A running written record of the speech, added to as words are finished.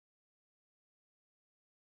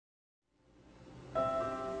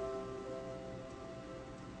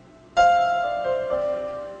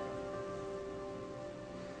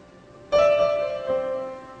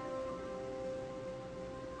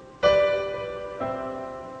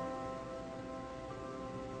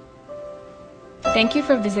Thank you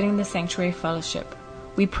for visiting the Sanctuary Fellowship.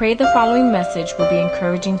 We pray the following message will be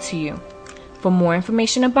encouraging to you. For more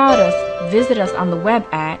information about us, visit us on the web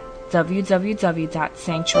at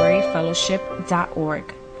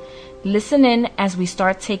www.sanctuaryfellowship.org. Listen in as we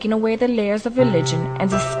start taking away the layers of religion and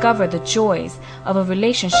discover the joys of a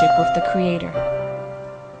relationship with the Creator.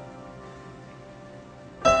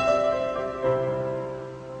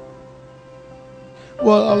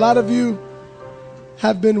 Well, a lot of you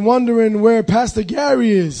have been wondering where Pastor Gary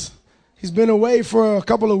is. He's been away for a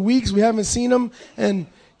couple of weeks. We haven't seen him. And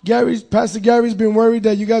Pastor Gary's been worried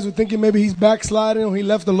that you guys were thinking maybe he's backsliding or he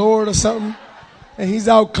left the Lord or something. And he's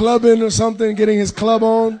out clubbing or something, getting his club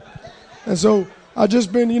on. And so I've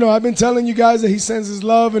been telling you guys that he sends his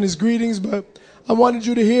love and his greetings, but I wanted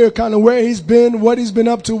you to hear kind of where he's been, what he's been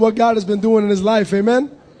up to, what God has been doing in his life. Amen?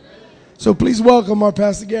 So please welcome our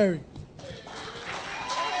Pastor Gary.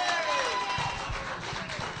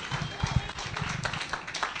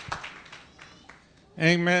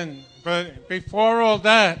 Amen. But before all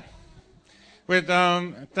that, with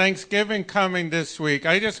Thanksgiving coming this week,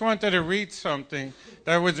 I just wanted to read something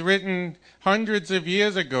that was written hundreds of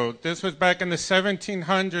years ago. This was back in the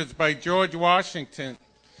 1700s by George Washington.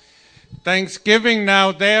 Thanksgiving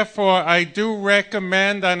now, therefore, I do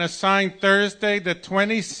recommend and assign Thursday, the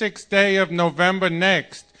 26th day of November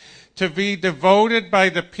next, to be devoted by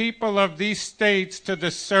the people of these states to the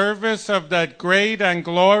service of that great and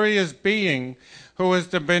glorious being who is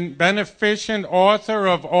the beneficent author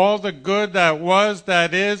of all the good that was,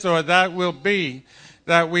 that is, or that will be,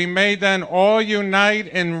 that we may then all unite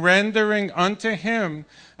in rendering unto him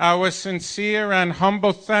our sincere and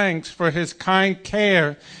humble thanks for his kind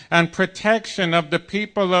care and protection of the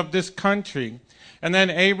people of this country. And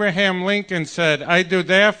then Abraham Lincoln said, I do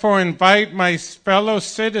therefore invite my fellow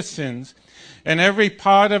citizens in every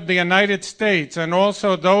part of the United States, and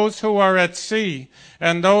also those who are at sea,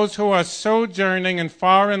 and those who are sojourning in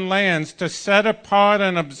foreign lands, to set apart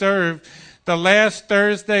and observe the last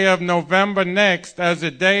Thursday of November next as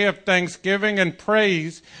a day of thanksgiving and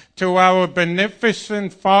praise to our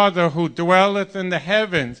beneficent Father who dwelleth in the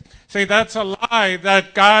heavens. See, that's a lie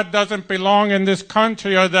that God doesn't belong in this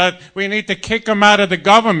country or that we need to kick him out of the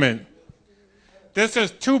government. This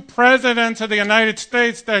is two presidents of the United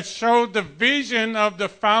States that showed the vision of the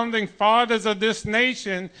founding fathers of this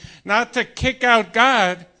nation, not to kick out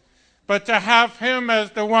God, but to have him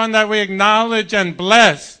as the one that we acknowledge and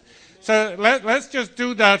bless. So let's just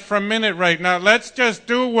do that for a minute right now. Let's just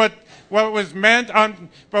do what was meant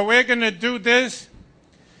but we're going to do this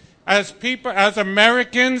as people, as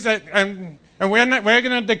Americans, and we're going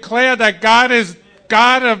to declare that God is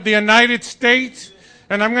God of the United States.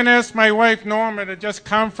 And I'm going to ask my wife, Norma, to just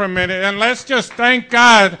come for a minute. And let's just thank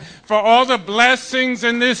God for all the blessings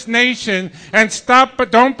in this nation. And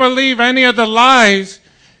don't believe any of the lies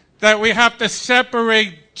that we have to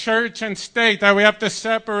separate church and state, that we have to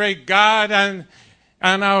separate God and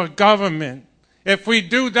our government. If we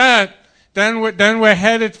do that, then we're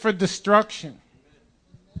headed for destruction.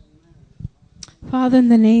 Father, in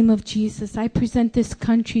the name of Jesus, I present this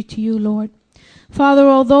country to you, Lord. Father,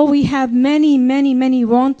 although we have many, many, many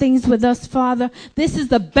wrong things with us, Father, this is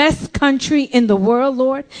the best country in the world,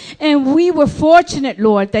 Lord. And we were fortunate,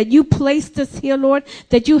 Lord, that you placed us here, Lord,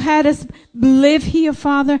 that you had us live here,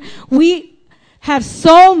 Father. We have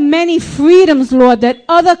so many freedoms, Lord, that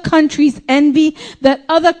other countries envy, that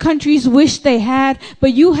other countries wish they had.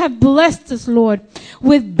 But you have blessed us, Lord,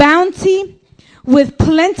 with bounty, with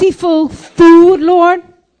plentiful food, Lord.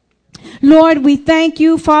 Lord, we thank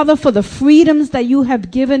you, Father, for the freedoms that you have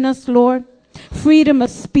given us, Lord. Freedom of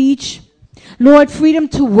speech. Lord, freedom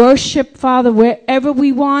to worship, Father, wherever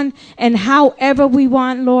we want and however we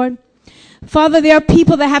want, Lord. Father, there are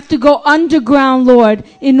people that have to go underground, Lord,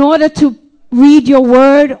 in order to read your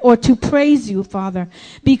word or to praise you, Father,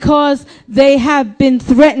 because they have been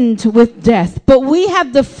threatened with death. But we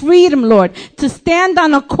have the freedom, Lord, to stand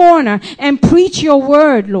on a corner and preach your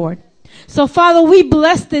word, Lord. So, Father, we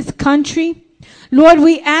bless this country. Lord,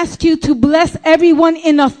 we ask you to bless everyone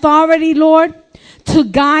in authority, Lord, to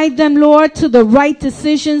guide them, Lord, to the right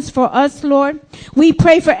decisions for us, Lord. We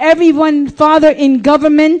pray for everyone, Father, in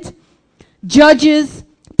government, judges,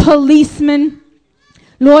 policemen,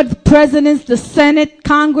 Lord, presidents, the Senate,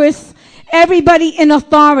 Congress, everybody in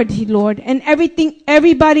authority, Lord, and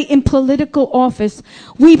everybody in political office.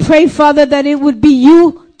 We pray, Father, that it would be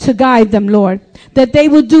you to guide them, Lord, that they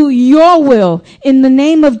will do your will. In the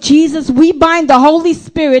name of Jesus, we bind the Holy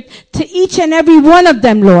Spirit to each and every one of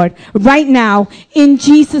them, Lord, right now, in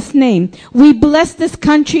Jesus' name. We bless this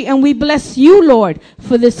country and we bless you, Lord,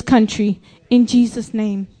 for this country. In Jesus'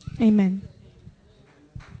 name, amen.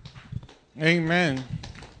 Amen.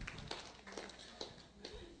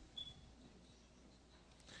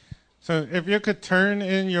 So if you could turn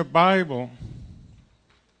in your Bible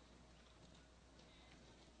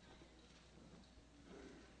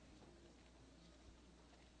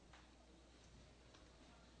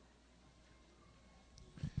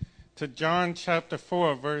to John chapter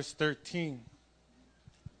 4, verse 13.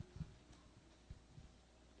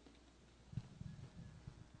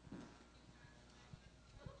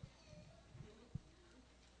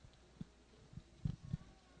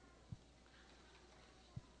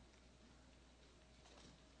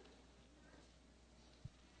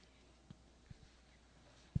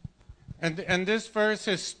 And this verse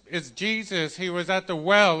is Jesus. He was at the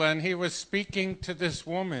well and he was speaking to this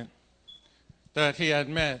woman that he had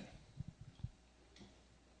met.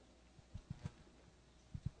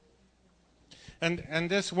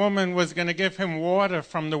 And this woman was going to give him water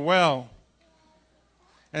from the well.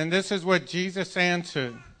 And this is what Jesus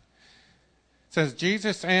answered. It says,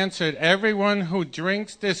 Jesus answered, "Everyone who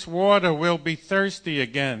drinks this water will be thirsty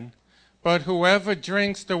again. But whoever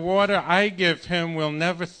drinks the water I give him will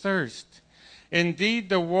never thirst. Indeed,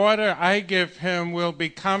 the water I give him will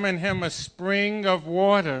become in him a spring of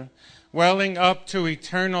water, welling up to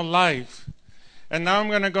eternal life." And now I'm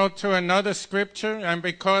going to go to another scripture, and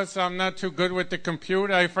because I'm not too good with the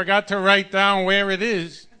computer, I forgot to write down where it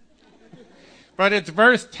is. But it's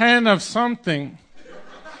verse 10 of something.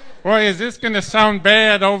 Boy, is this going to sound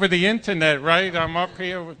bad over the internet, right? I'm up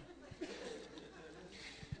here with...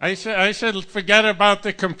 I should forget about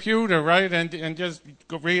the computer, right, and just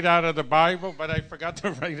go read out of the Bible, but I forgot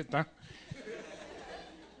to write it down.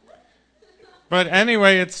 But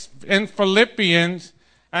anyway, it's in Philippians,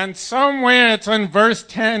 and somewhere it's in verse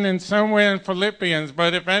 10 and somewhere in Philippians,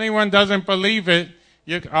 but if anyone doesn't believe it,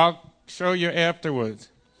 I'll show you afterwards.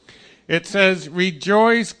 It says,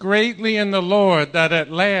 "Rejoice greatly in the Lord that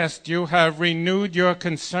at last you have renewed your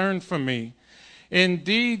concern for me.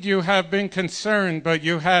 Indeed, you have been concerned, but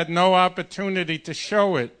you had no opportunity to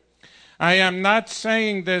show it. I am not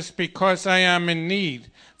saying this because I am in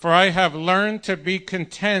need, for I have learned to be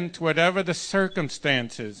content whatever the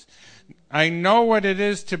circumstances. I know what it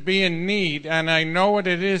is to be in need, and I know what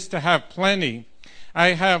it is to have plenty. I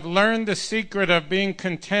have learned the secret of being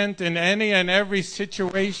content in any and every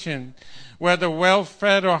situation, whether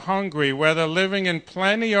well-fed or hungry, whether living in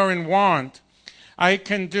plenty or in want. I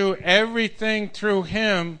can do everything through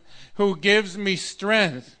him who gives me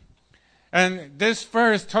strength." And this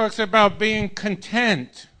verse talks about being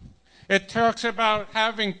content. It talks about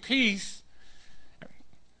having peace,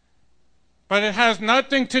 but it has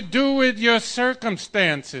nothing to do with your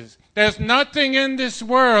circumstances. There's nothing in this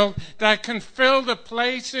world that can fill the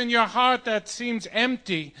place in your heart that seems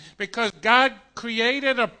empty, because God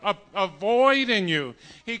created a void in you.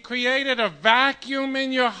 He created a vacuum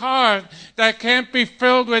in your heart that can't be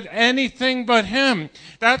filled with anything but him.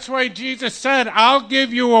 That's why Jesus said, "I'll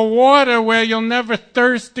give you a water where you'll never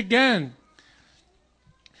thirst again."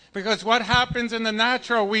 Because what happens in the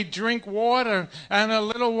natural, we drink water and a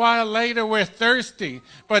little while later we're thirsty.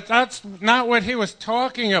 But that's not what he was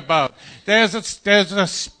talking about. There's a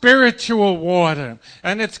spiritual water,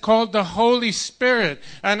 and it's called the Holy Spirit.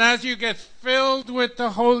 And as you get filled with the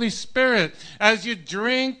Holy Spirit, as you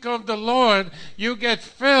drink of the Lord, you get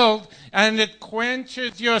filled and it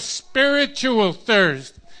quenches your spiritual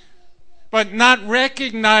thirst. But not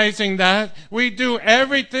recognizing that, we do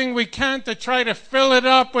everything we can to try to fill it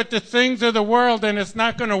up with the things of the world, and it's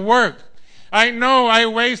not going to work. I know I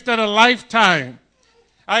wasted a lifetime.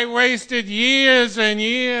 I wasted years and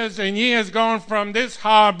years and years going from this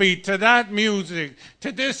hobby to that music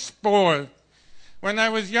to this sport. When I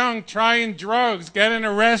was young, trying drugs, getting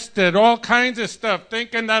arrested, all kinds of stuff,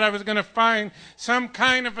 thinking that I was going to find some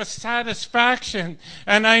kind of a satisfaction.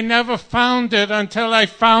 And I never found it until I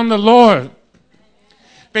found the Lord.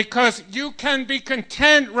 Because you can be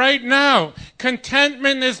content right now.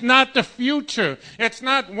 Contentment is not the future. It's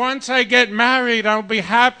not once I get married, I'll be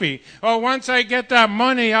happy. Or once I get that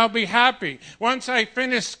money, I'll be happy. Once I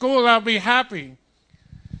finish school, I'll be happy.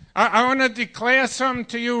 I want to declare something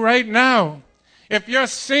to you right now. If you're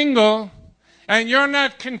single and you're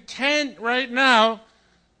not content right now,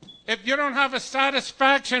 if you don't have a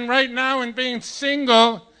satisfaction right now in being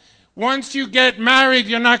single, once you get married,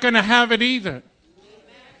 you're not going to have it either.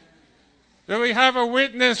 Do we have a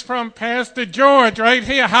witness from Pastor George right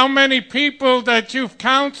here? How many people that you've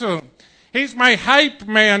counseled? He's my hype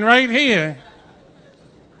man right here.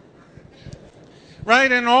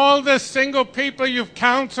 Right? And all the single people you've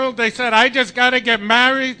counseled, they said, I just got to get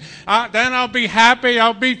married. Then I'll be happy.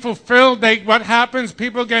 I'll be fulfilled. What happens?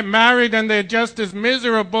 People get married and they're just as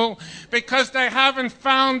miserable because they haven't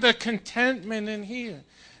found the contentment in here.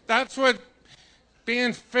 That's what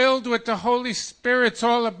being filled with the Holy Spirit's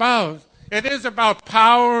all about. It is about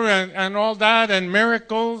power and all that and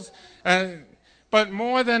miracles. But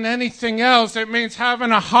more than anything else, it means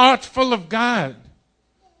having a heart full of God.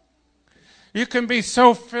 You can be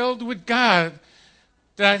so filled with God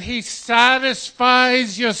that He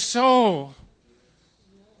satisfies your soul.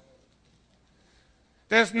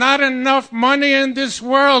 There's not enough money in this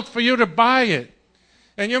world for you to buy it.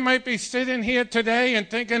 And you might be sitting here today and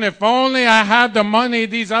thinking, if only I had the money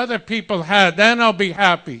these other people had, then I'll be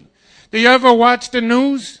happy. Do you ever watch the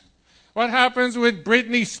news? What happens with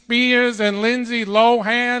Britney Spears and Lindsay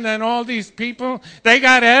Lohan and all these people? They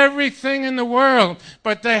got everything in the world,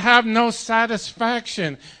 but they have no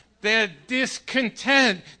satisfaction. They're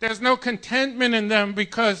discontent. There's no contentment in them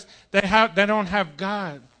because they don't have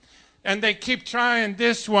God. And they keep trying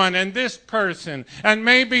this one and this person and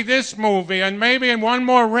maybe this movie and maybe one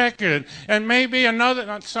more record and maybe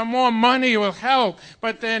some more money will help,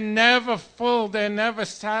 but they're never full. They're never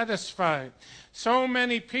satisfied. So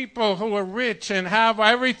many people who are rich and have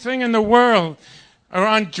everything in the world are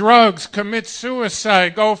on drugs, commit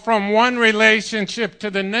suicide, go from one relationship to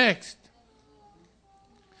the next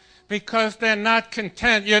because they're not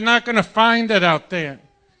content. You're not going to find it out there.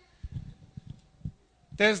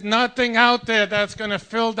 There's nothing out there that's going to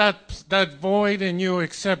fill that void in you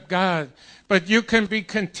except God. But you can be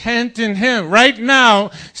content in Him. Right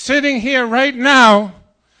now, sitting here right now,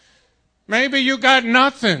 maybe you got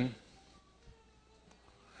nothing.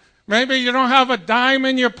 Maybe you don't have a dime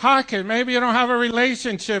in your pocket. Maybe you don't have a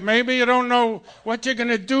relationship. Maybe you don't know what you're going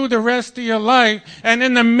to do the rest of your life. And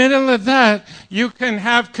in the middle of that, you can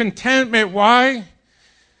have contentment. Why?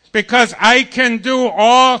 Because I can do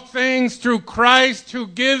all things through Christ who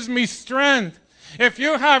gives me strength. If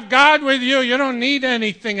you have God with you, you don't need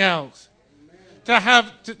anything else.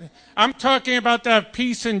 I'm talking about that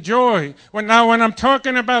peace and joy. When I'm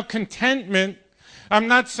talking about contentment, I'm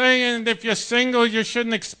not saying if you're single, you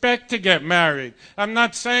shouldn't expect to get married. I'm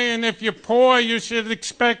not saying if you're poor, you should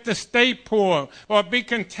expect to stay poor or be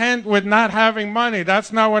content with not having money.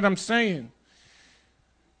 That's not what I'm saying.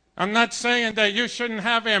 I'm not saying that you shouldn't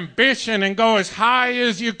have ambition and go as high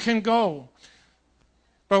as you can go.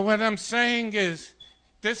 But what I'm saying is,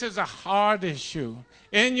 this is a heart issue.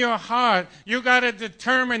 In your heart, you got to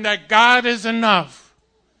determine that God is enough.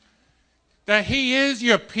 That He is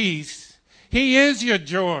your peace. He is your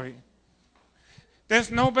joy.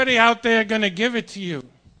 There's nobody out there going to give it to you.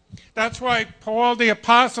 That's why Paul the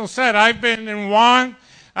Apostle said, I've been in want,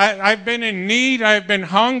 I've been in need, I've been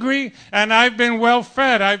hungry, and I've been well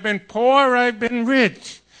fed. I've been poor, I've been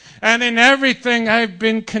rich. And in everything, I've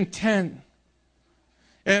been content.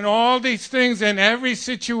 In all these things, in every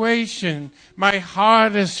situation, my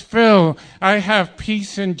heart is filled. I have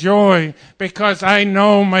peace and joy because I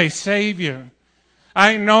know my Savior.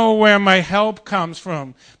 I know where my help comes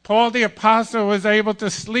from. Paul the Apostle was able to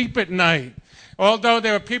sleep at night, although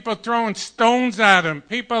there were people throwing stones at him,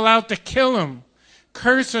 people out to kill him,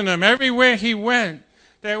 cursing him. Everywhere he went,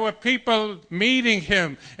 there were people meeting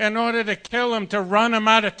him in order to kill him, to run him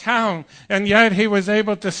out of town. And yet he was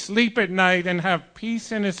able to sleep at night and have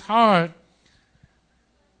peace in his heart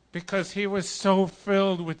because he was so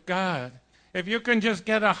filled with God. If you can just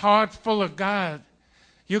get a heart full of God,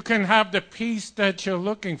 you can have the peace that you're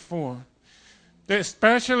looking for.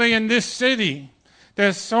 Especially in this city,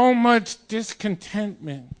 there's so much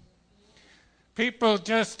discontentment. People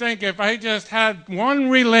just think if I just had one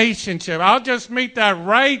relationship, I'll just meet that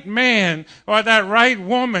right man or that right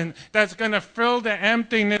woman that's going to fill the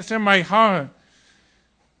emptiness in my heart.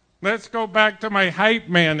 Let's go back to my hype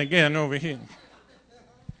man again over here.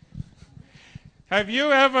 Have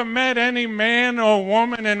you ever met any man or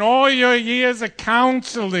woman in all your years of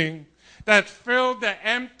counseling that filled the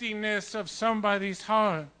emptiness of somebody's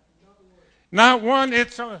heart? Not one.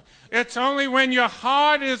 It's only when your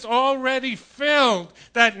heart is already filled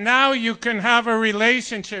that now you can have a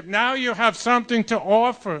relationship. Now you have something to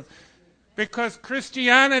offer. Because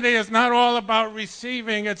Christianity is not all about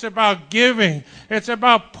receiving. It's about giving. It's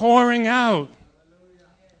about pouring out.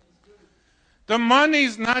 The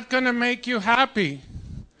money's not going to make you happy.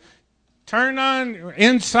 Turn on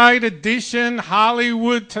Inside Edition,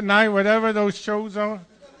 Hollywood Tonight, whatever those shows are.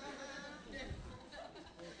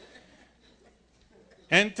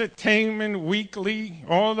 Entertainment Weekly,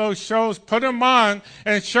 all those shows, put them on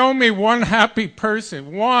and show me one happy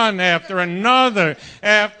person, one after another,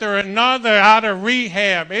 out of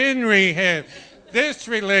rehab, in rehab, this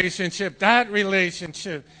relationship, that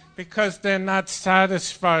relationship, because they're not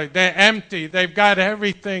satisfied. They're empty. They've got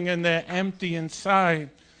everything and they're empty inside.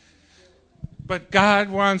 But God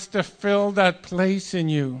wants to fill that place in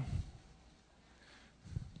you.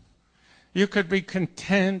 You could be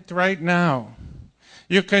content right now.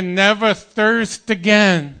 You can never thirst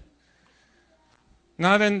again.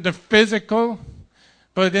 Not in the physical,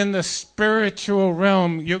 but in the spiritual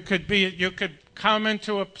realm. You could come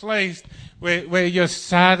into a place where you're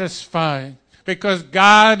satisfied. Because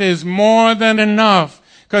God is more than enough.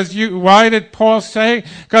 Why did Paul say?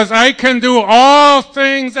 Because I can do all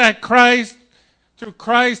things through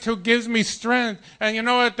Christ who gives me strength. And you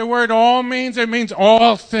know what the word all means? It means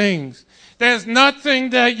all things. There's nothing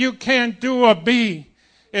that you can't do or be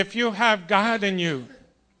if you have God in you.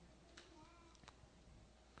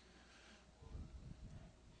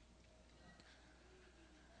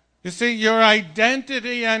 You see, your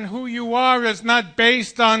identity and who you are is not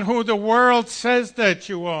based on who the world says that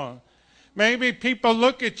you are. Maybe people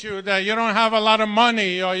look at you that you don't have a lot of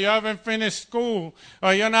money, or you haven't finished school,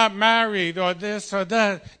 or you're not married, or this or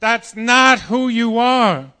that. That's not who you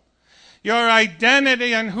are. Your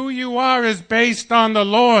identity and who you are is based on the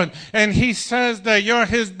Lord. And He says that you're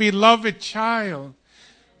His beloved child.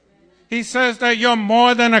 He says that you're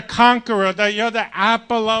more than a conqueror, that you're the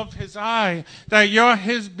apple of His eye, that you're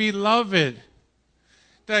His beloved,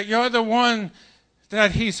 that you're the one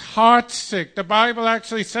that He's heartsick. The Bible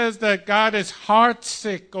actually says that God is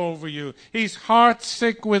heartsick over you. He's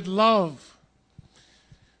heartsick with love.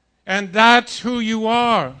 And that's who you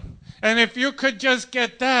are. And if you could just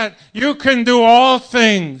get that, you can do all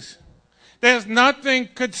things. There's nothing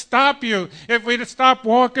could stop you if we'd stop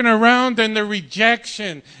walking around in the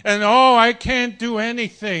rejection and, I can't do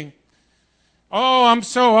anything. Oh, I'm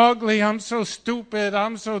so ugly, I'm so stupid,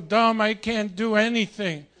 I'm so dumb, I can't do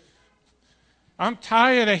anything. I'm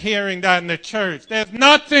tired of hearing that in the church. There's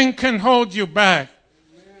nothing can hold you back.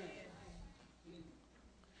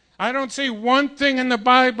 I don't see one thing in the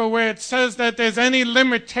Bible where it says that there's any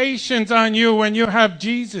limitations on you when you have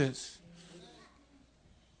Jesus.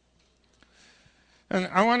 And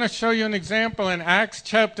I want to show you an example in Acts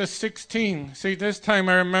chapter 16. See, this time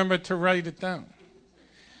I remember to write it down.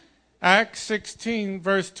 Acts 16,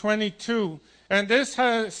 verse 22. And this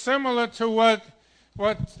is similar to what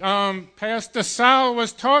Pastor Sal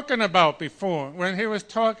was talking about before when he was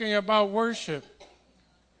talking about worship.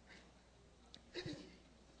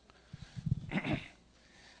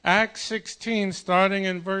 Acts 16, starting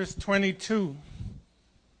in verse 22.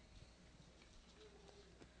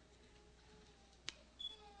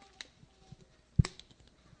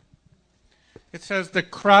 It says, the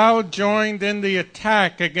crowd joined in the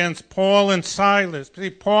attack against Paul and Silas. See,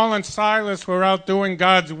 Paul and Silas were out doing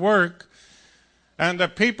God's work, and the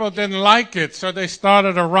people didn't like it, so they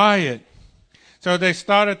started a riot. So they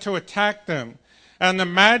started to attack them. And the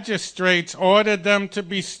magistrates ordered them to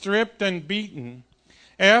be stripped and beaten.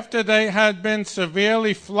 After they had been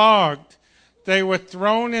severely flogged, they were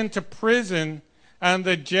thrown into prison, and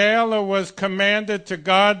the jailer was commanded to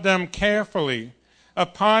guard them carefully.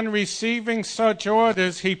 Upon receiving such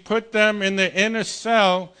orders, he put them in the inner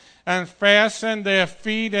cell and fastened their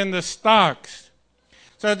feet in the stocks.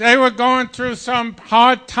 So they were going through some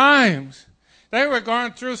hard times. They were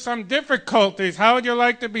going through some difficulties. How would you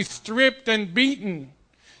like to be stripped and beaten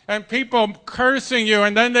and people cursing you,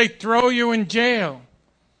 and then they throw you in jail?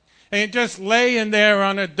 And you're just laying there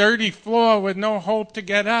on a dirty floor with no hope to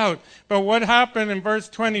get out. But what happened in verse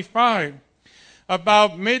 25?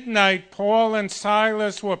 About midnight, Paul and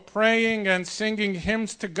Silas were praying and singing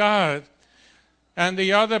hymns to God, and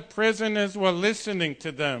the other prisoners were listening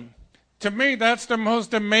to them. To me, that's the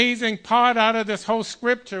most amazing part out of this whole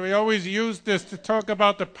scripture. We always use this to talk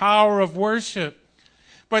about the power of worship.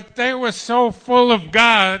 But they were so full of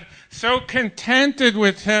God, so contented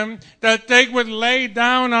with Him, that they would lay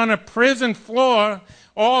down on a prison floor,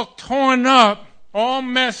 all torn up, all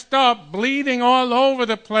messed up, bleeding all over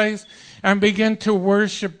the place, and begin to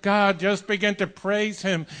worship God, just begin to praise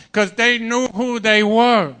Him, because they knew who they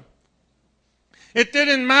were. It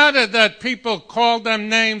didn't matter that people called them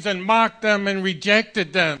names and mocked them and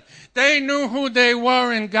rejected them. They knew who they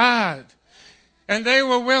were in God. And they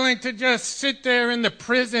were willing to just sit there in the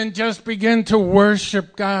prison, just begin to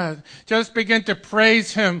worship God, just begin to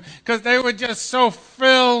praise Him, because they were just so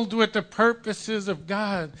filled with the purposes of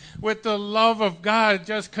God, with the love of God,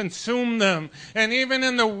 just consumed them. And even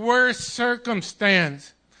in the worst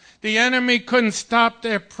circumstance, The enemy couldn't stop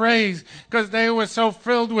their praise because they were so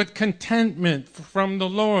filled with contentment from the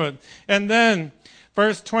Lord. And then,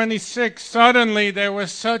 verse 26, suddenly there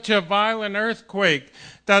was such a violent earthquake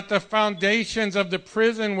that the foundations of the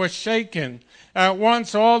prison were shaken. At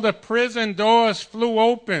once all the prison doors flew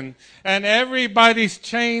open and everybody's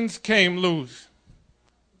chains came loose.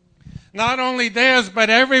 Not only theirs, but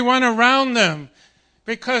everyone around them.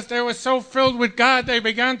 Because they were so filled with God, they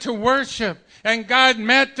began to worship. And God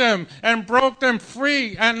met them and broke them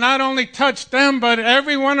free and not only touched them, but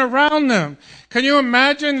everyone around them. Can you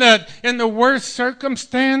imagine that in the worst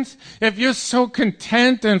circumstance, if you're so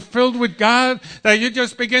content and filled with God that you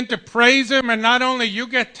just begin to praise Him and not only you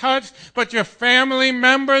get touched, but your family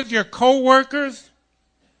members, your co-workers,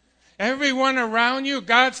 everyone around you,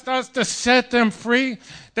 God starts to set them free.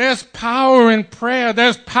 There's power in prayer.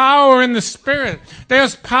 There's power in the Spirit.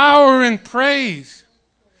 There's power in praise.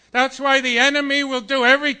 That's why the enemy will do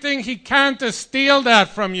everything he can to steal that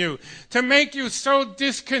from you, to make you so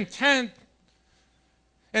discontent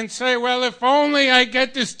and say, well, if only I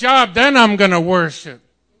get this job, then I'm going to worship.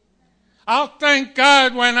 I'll thank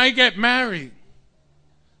God when I get married.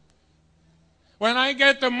 When I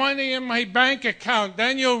get the money in my bank account,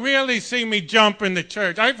 then you'll really see me jump in the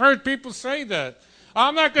church. I've heard people say that.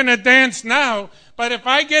 I'm not going to dance now, but if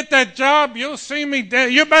I get that job, you'll see me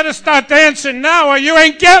dance. You better start dancing now or you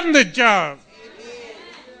ain't getting the job.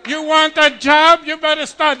 You want that job? You better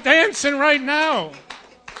start dancing right now.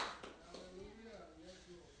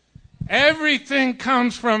 Everything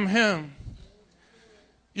comes from Him.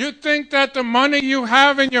 You think that the money you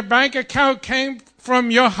have in your bank account came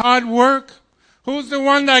from your hard work? Who's the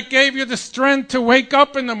one that gave you the strength to wake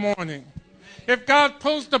up in the morning? If God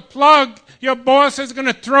pulls the plug, your boss is going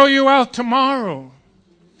to throw you out tomorrow.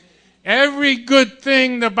 Every good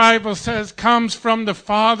thing, the Bible says, comes from the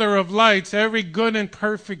Father of lights. Every good and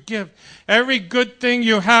perfect gift. Every good thing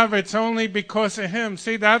you have, it's only because of Him.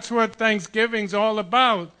 See, that's what Thanksgiving's all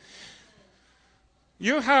about.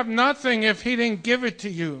 You have nothing if He didn't give it to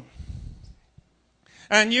you.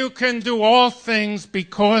 And you can do all things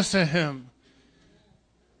because of Him.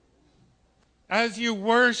 As you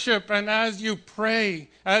worship and as you pray,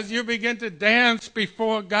 as you begin to dance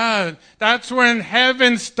before God, that's when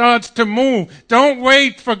heaven starts to move. Don't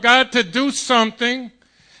wait for God to do something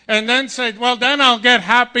and then say, well, then I'll get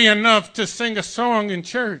happy enough to sing a song in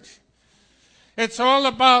church. It's all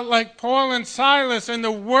about, like Paul and Silas, in the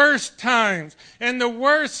worst times, in the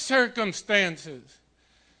worst circumstances,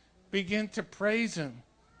 begin to praise Him.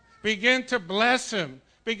 Begin to bless Him.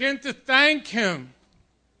 Begin to thank Him.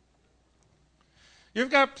 You've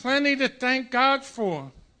got plenty to thank God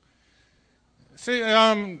for. See,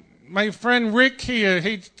 my friend Rick here,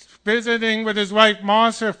 he's visiting with his wife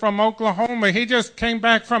Marcia from Oklahoma. He just came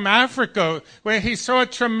back from Africa where he saw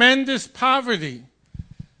tremendous poverty.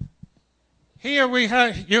 Here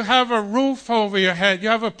you have a roof over your head. You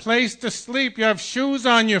have a place to sleep. You have shoes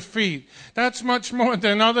on your feet. That's much more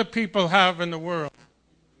than other people have in the world.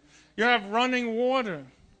 You have running water.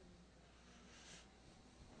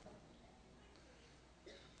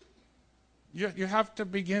 You have to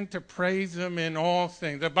begin to praise Him in all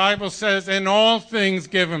things. The Bible says, in all things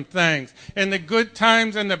give Him thanks. In the good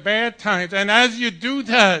times and the bad times. And as you do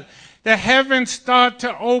that, the heavens start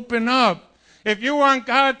to open up. If you want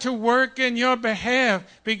God to work in your behalf,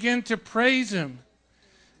 begin to praise Him.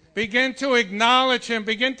 Begin to acknowledge Him.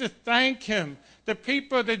 Begin to thank Him. The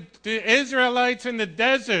people, the Israelites in the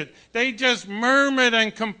desert, they just murmured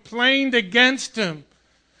and complained against Him.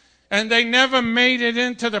 And they never made it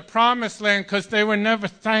into the promised land because they were never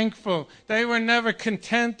thankful. They were never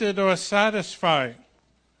contented or satisfied.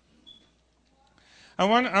 I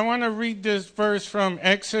want to read this verse from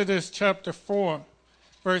Exodus chapter 4,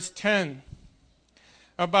 verse 10,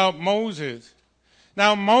 about Moses.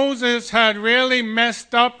 Now, Moses had really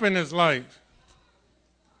messed up in his life.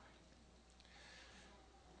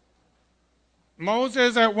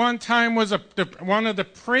 Moses at one time was one of the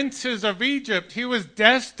princes of Egypt. He was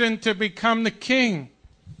destined to become the king.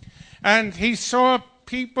 And he saw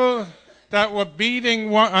people that were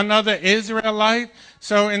beating another Israelite.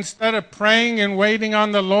 So instead of praying and waiting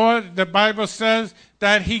on the Lord, the Bible says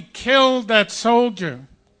that he killed that soldier.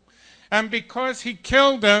 And because he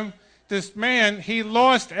killed him, this man, he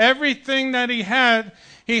lost everything that he had.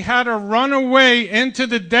 He had to run away into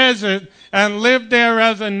the desert and live there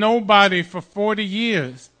as a nobody for 40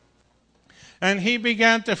 years. And he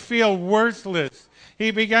began to feel worthless. he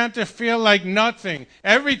began to feel like nothing.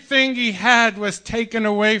 Everything he had was taken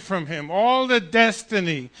away from him. All the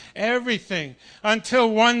destiny, everything. Until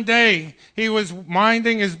one day he was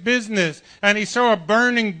minding his business and he saw a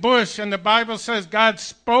burning bush. And the Bible says God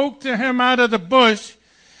spoke to him out of the bush.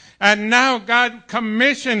 And now God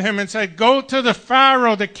commissioned him and said, go to the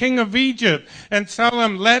Pharaoh, the king of Egypt, and tell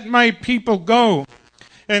him, let my people go.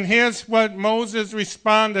 And here's what Moses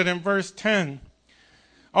responded in verse 10.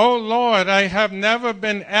 O Lord, I have never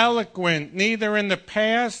been eloquent, neither in the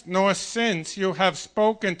past nor since you have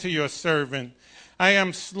spoken to your servant. I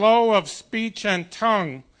am slow of speech and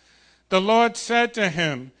tongue. The Lord said to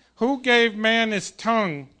him, who gave man his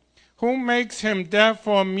tongue? Who makes him deaf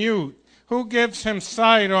or mute? Who gives him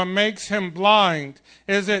sight or makes him blind?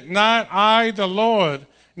 Is it not I, the Lord?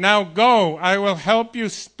 Now go, I will help you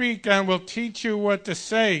speak and will teach you what to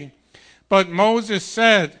say. But Moses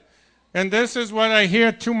said, and this is what I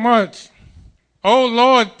hear too much, oh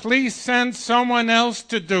Lord, please send someone else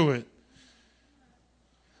to do it.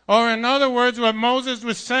 Or in other words, what Moses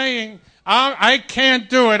was saying, I can't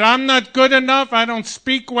do it. I'm not good enough. I don't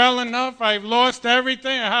speak well enough. I've lost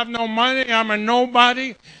everything. I have no money. I'm a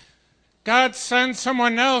nobody. God sent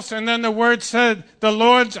someone else. And then the word said the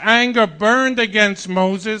Lord's anger burned against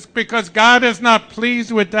Moses because God is not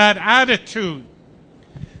pleased with that attitude.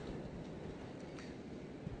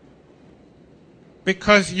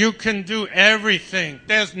 Because you can do everything.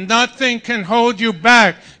 There's nothing can hold you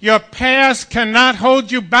back. Your past cannot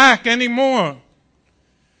hold you back anymore.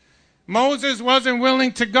 Moses wasn't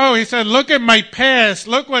willing to go. He said, look at my past.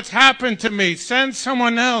 Look what's happened to me. Send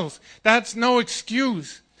someone else. That's no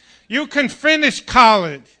excuse. You can finish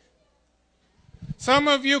college. Some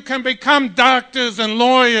of you can become doctors and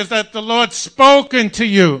lawyers that the Lord's spoken to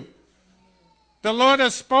you. The Lord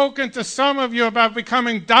has spoken to some of you about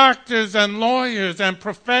becoming doctors and lawyers and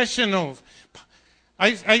professionals.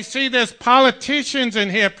 I see there's politicians in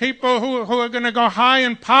here, people who are going to go high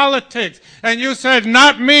in politics. And you said,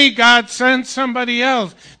 not me, God, send somebody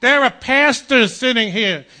else. There are pastors sitting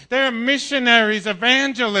here. There are missionaries,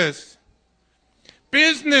 evangelists,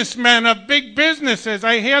 businessmen of big businesses.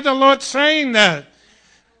 I hear the Lord saying that.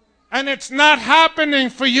 And it's not happening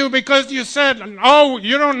for you because you said, oh,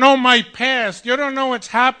 you don't know my past. You don't know what's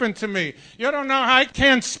happened to me. You don't know I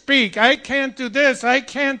can't speak. I can't do this. I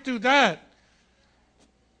can't do that.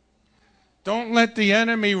 Don't let the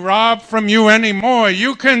enemy rob from you anymore.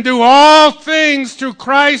 You can do all things through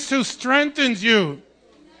Christ who strengthens you.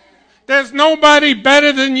 There's nobody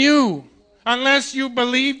better than you unless you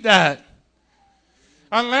believe that.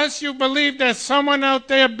 Unless you believe there's someone out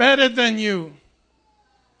there better than you.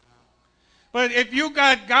 But if you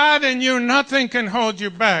got God in you, nothing can hold you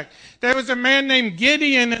back. There was a man named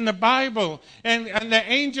Gideon in the Bible, and the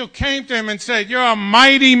angel came to him and said, you're a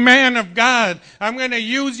mighty man of God. I'm going to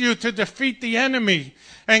use you to defeat the enemy.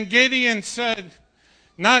 And Gideon said,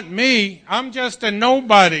 not me. I'm just a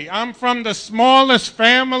nobody. I'm from the smallest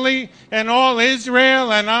family in all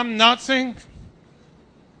Israel, and I'm nothing.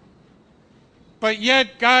 But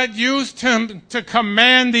yet God used him to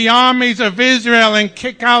command the armies of Israel and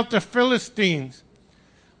kick out the Philistines.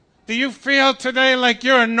 Do you feel today like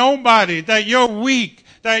you're a nobody, that you're weak,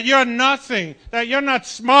 that you're nothing, that you're not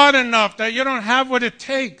smart enough, that you don't have what it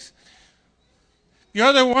takes?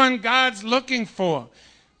 You're the one God's looking for.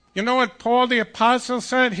 You know what Paul the Apostle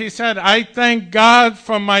said? He said, I thank God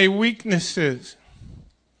for my weaknesses.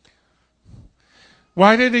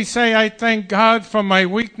 Why did he say, I thank God for my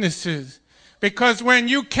weaknesses? Because when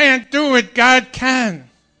you can't do it, God can.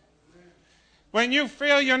 When you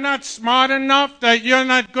feel you're not smart enough, that you're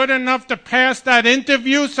not good enough to pass that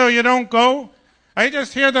interview so you don't go, I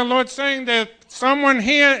just hear the Lord saying there's someone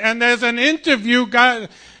here and there's an interview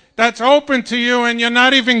that's open to you and you're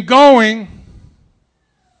not even going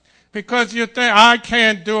because you think, I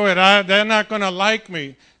can't do it. They're not going to like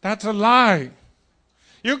me. That's a lie.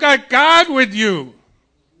 You got God with you.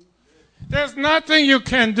 There's nothing you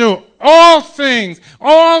can do. All things.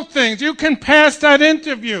 You can pass that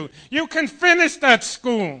interview. You can finish that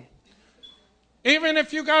school. Even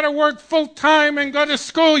if you got to work full time and go to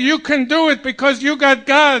school, you can do it because you got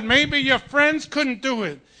God. Maybe your friends couldn't do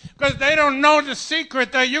it because they don't know the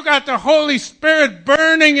secret that you got the Holy Spirit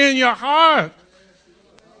burning in your heart.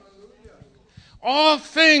 All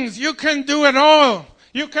things. You can do it all.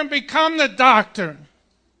 You can become the doctor.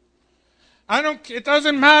 It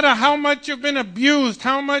doesn't matter how much you've been abused,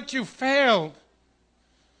 how much you failed.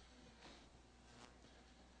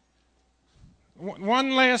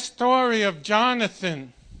 One last story of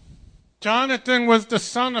Jonathan. Jonathan was the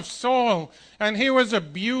son of Saul, and he was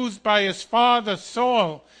abused by his father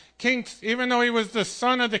Saul. even though he was the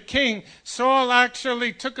son of the king, Saul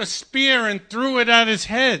actually took a spear and threw it at his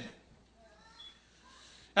head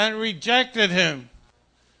and rejected him.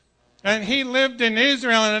 And he lived in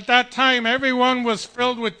Israel, and at that time everyone was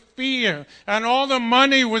filled with fear, and all the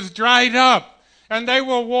money was dried up, and they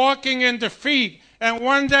were walking in defeat. And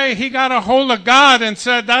one day he got a hold of God and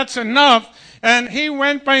said, that's enough. And he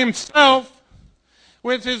went by himself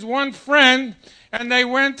with his one friend, and they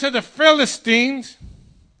went to the Philistines,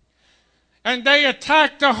 and they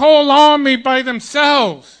attacked the whole army by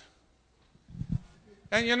themselves.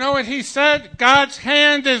 And you know what he said? God's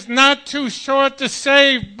hand is not too short to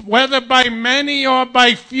save, whether by many or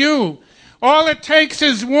by few. All it takes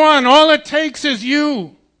is one. All it takes is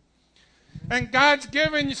you. And God's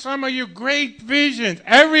given some of you great visions.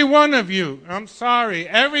 Every one of you,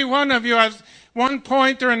 every one of you has one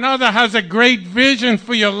point or another has a great vision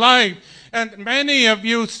for your life. And many of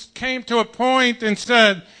you came to a point and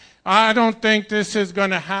said, I don't think this is going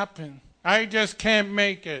to happen. I just can't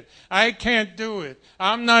make it. I can't do it.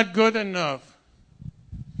 I'm not good enough.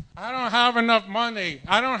 I don't have enough money.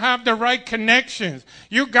 I don't have the right connections.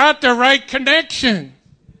 You got the right connection.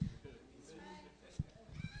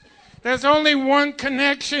 There's only one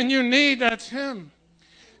connection you need. That's Him.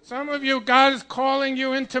 Some of you, God is calling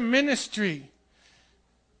you into ministry.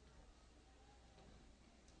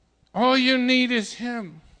 All you need is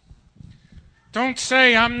Him. Don't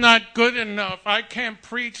say, I'm not good enough. I can't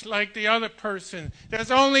preach like the other person. There's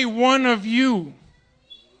only one of you.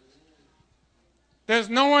 There's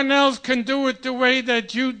no one else can do it the way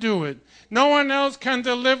that you do it. No one else can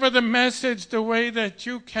deliver the message the way that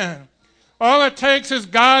you can. All it takes is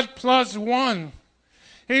God plus one.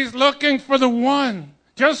 He's looking for the one.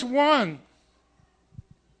 Just one.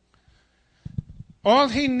 All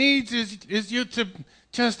He needs is you to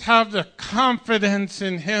just have the confidence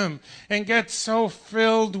in Him and get so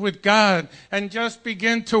filled with God and just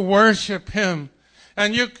begin to worship Him.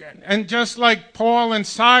 And just like Paul and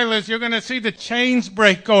Silas, you're going to see the chains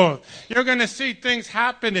break off. You're going to see things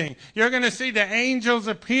happening. You're going to see the angels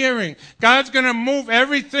appearing. God's going to move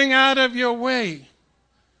everything out of your way.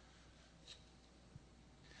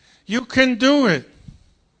 You can do it.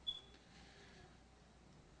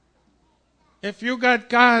 If you got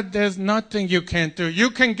God, there's nothing you can't do.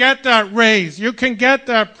 You can get that raise. You can get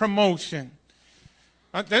that promotion.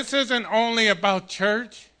 This isn't only about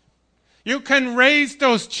church. You can raise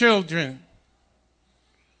those children.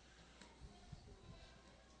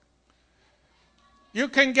 You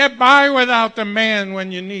can get by without the man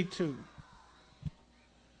when you need to.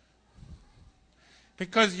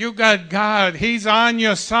 Because you got God. He's on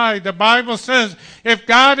your side. The Bible says, if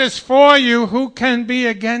God is for you, who can be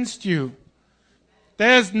against you?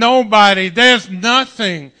 There's nobody. There's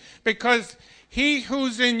nothing. Because He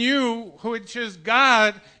who's in you, which is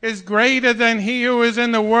God, is greater than he who is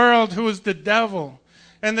in the world, who is the devil.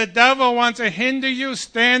 And the devil wants to hinder you,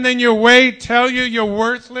 stand in your way, tell you you're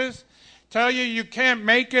worthless, tell you you can't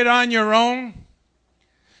make it on your own.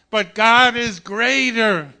 But God is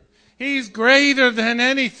greater. He's greater than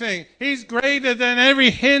anything. He's greater than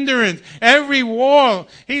every hindrance, every wall.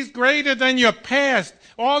 He's greater than your past.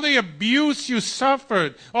 All the abuse you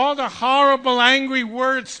suffered, all the horrible, angry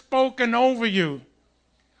words spoken over you.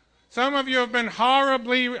 Some of you have been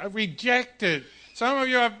horribly rejected. Some of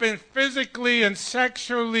you have been physically and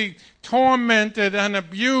sexually tormented and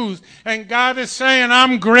abused. And God is saying,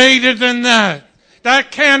 I'm greater than that.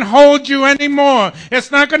 That can't hold you anymore.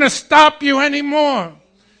 It's not going to stop you anymore.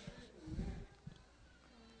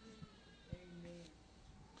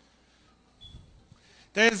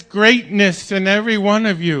 There's greatness in every one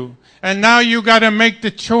of you. And now you got to make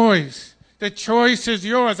the choice. The choice is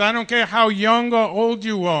yours. I don't care how young or old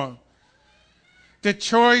you are. The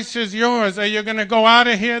choice is yours. Are you going to go out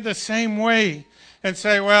of here the same way and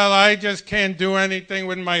say, well, I just can't do anything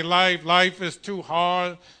with my life. Life is too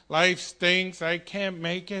hard. Life stinks. I can't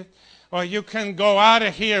make it. Or you can go out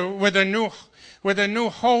of here with a new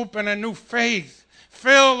hope and a new faith.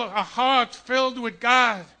 Fill a heart filled with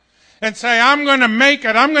God. And say, I'm going to make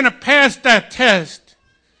it. I'm going to pass that test.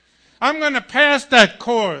 I'm going to pass that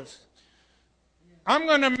course. I'm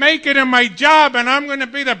going to make it in my job, and I'm going to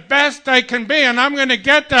be the best I can be, and I'm going to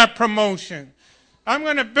get that promotion. I'm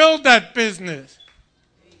going to build that business.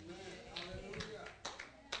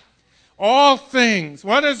 All things.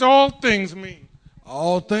 What does all things mean?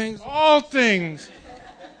 All things? All things.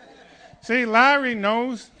 See, Larry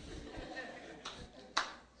knows.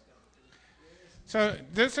 So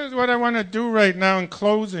this is what I want to do right now in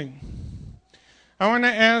closing. I want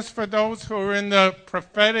to ask for those who are in the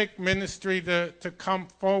prophetic ministry to come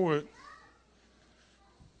forward.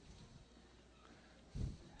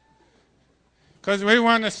 because we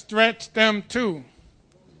want to stretch them too.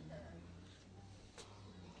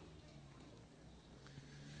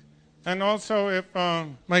 And also if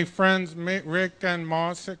my friends Rick and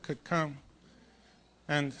Marcia could come.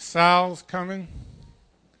 And Sal's coming.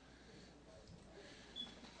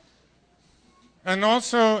 And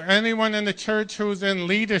also anyone in the church who's in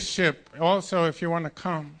leadership, also if you want to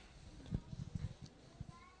come.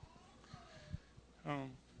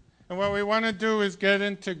 And what we want to do is get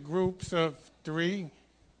into groups of 3.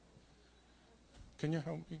 Can you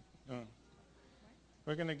help me?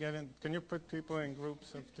 We're going to get in. Can you put people in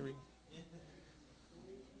groups of 3?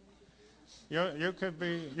 You could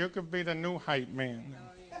be the new hype man.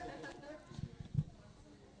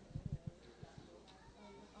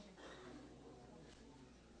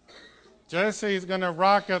 Jesse's going to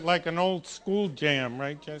rock it like an old school jam,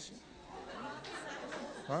 right, Jesse?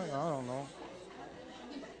 I don't know.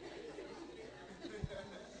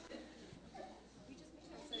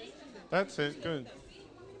 That's it, good.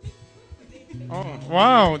 Oh,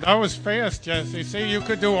 wow, that was fast, Jesse. See, you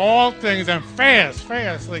could do all things and fast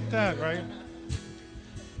like that, right?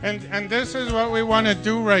 And this is what we want to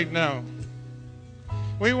do right now.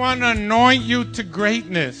 We want to anoint you to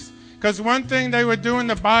greatness. Because one thing they would do in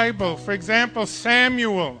the Bible, for example,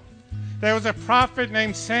 Samuel. There was a prophet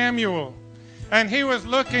named Samuel. And he was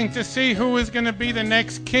looking to see who was going to be the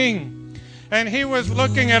next king. And he was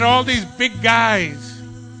looking at all these big guys.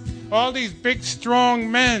 All these big,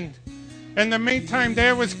 strong men. In the meantime,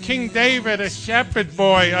 there was King David, a shepherd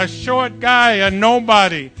boy, a short guy, a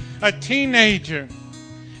nobody, a teenager.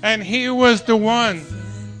 And he was the one.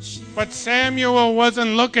 But Samuel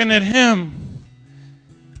wasn't looking at him.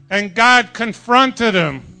 And God confronted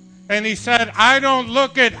him. And he said, I don't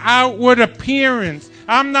look at outward appearance.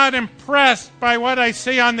 I'm not impressed by what I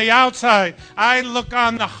see on the outside. I look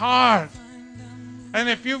on the heart. And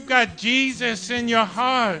if you've got Jesus in your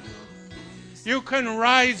heart, you can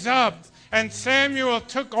rise up. And Samuel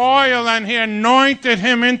took oil and he anointed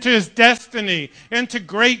him into his destiny, into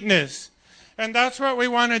greatness. And that's what we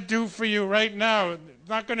want to do for you right now. It's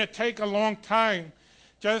not going to take a long time,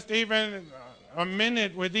 just even a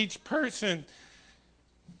minute with each person.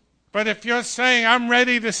 But if you're saying, I'm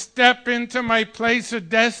ready to step into my place of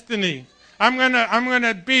destiny, I'm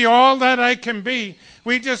gonna be all that I can be.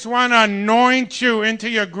 We just want to anoint you into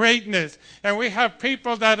your greatness. And we have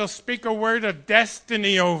people that'll speak a word of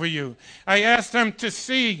destiny over you. I ask them to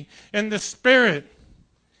see in the Spirit,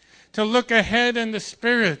 to look ahead in the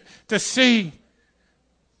Spirit, to see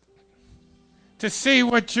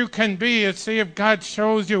what you can be, and see if God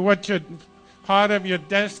shows you what you're part of your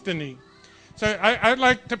destiny. So I'd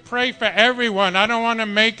like to pray for everyone. I don't want to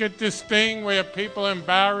make it this thing where people are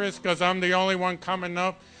embarrassed because I'm the only one coming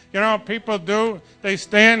up. You know what people do? They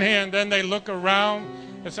stand here and then they look around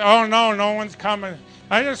and say, oh, no one's coming.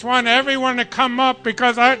 I just want everyone to come up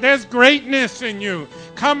because there's greatness in you.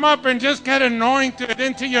 Come up and just get anointed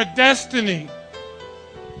into your destiny.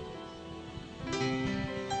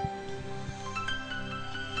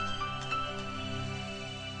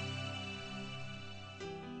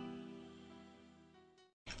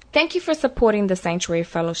 Thank you for supporting the Sanctuary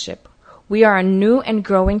Fellowship. We are a new and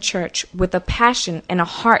growing church with a passion and a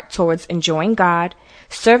heart towards enjoying God,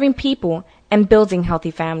 serving people, and building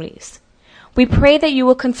healthy families. We pray that you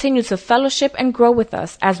will continue to fellowship and grow with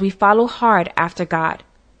us as we follow hard after God.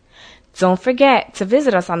 Don't forget to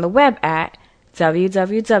visit us on the web at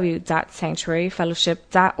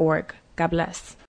www.sanctuaryfellowship.org. God bless.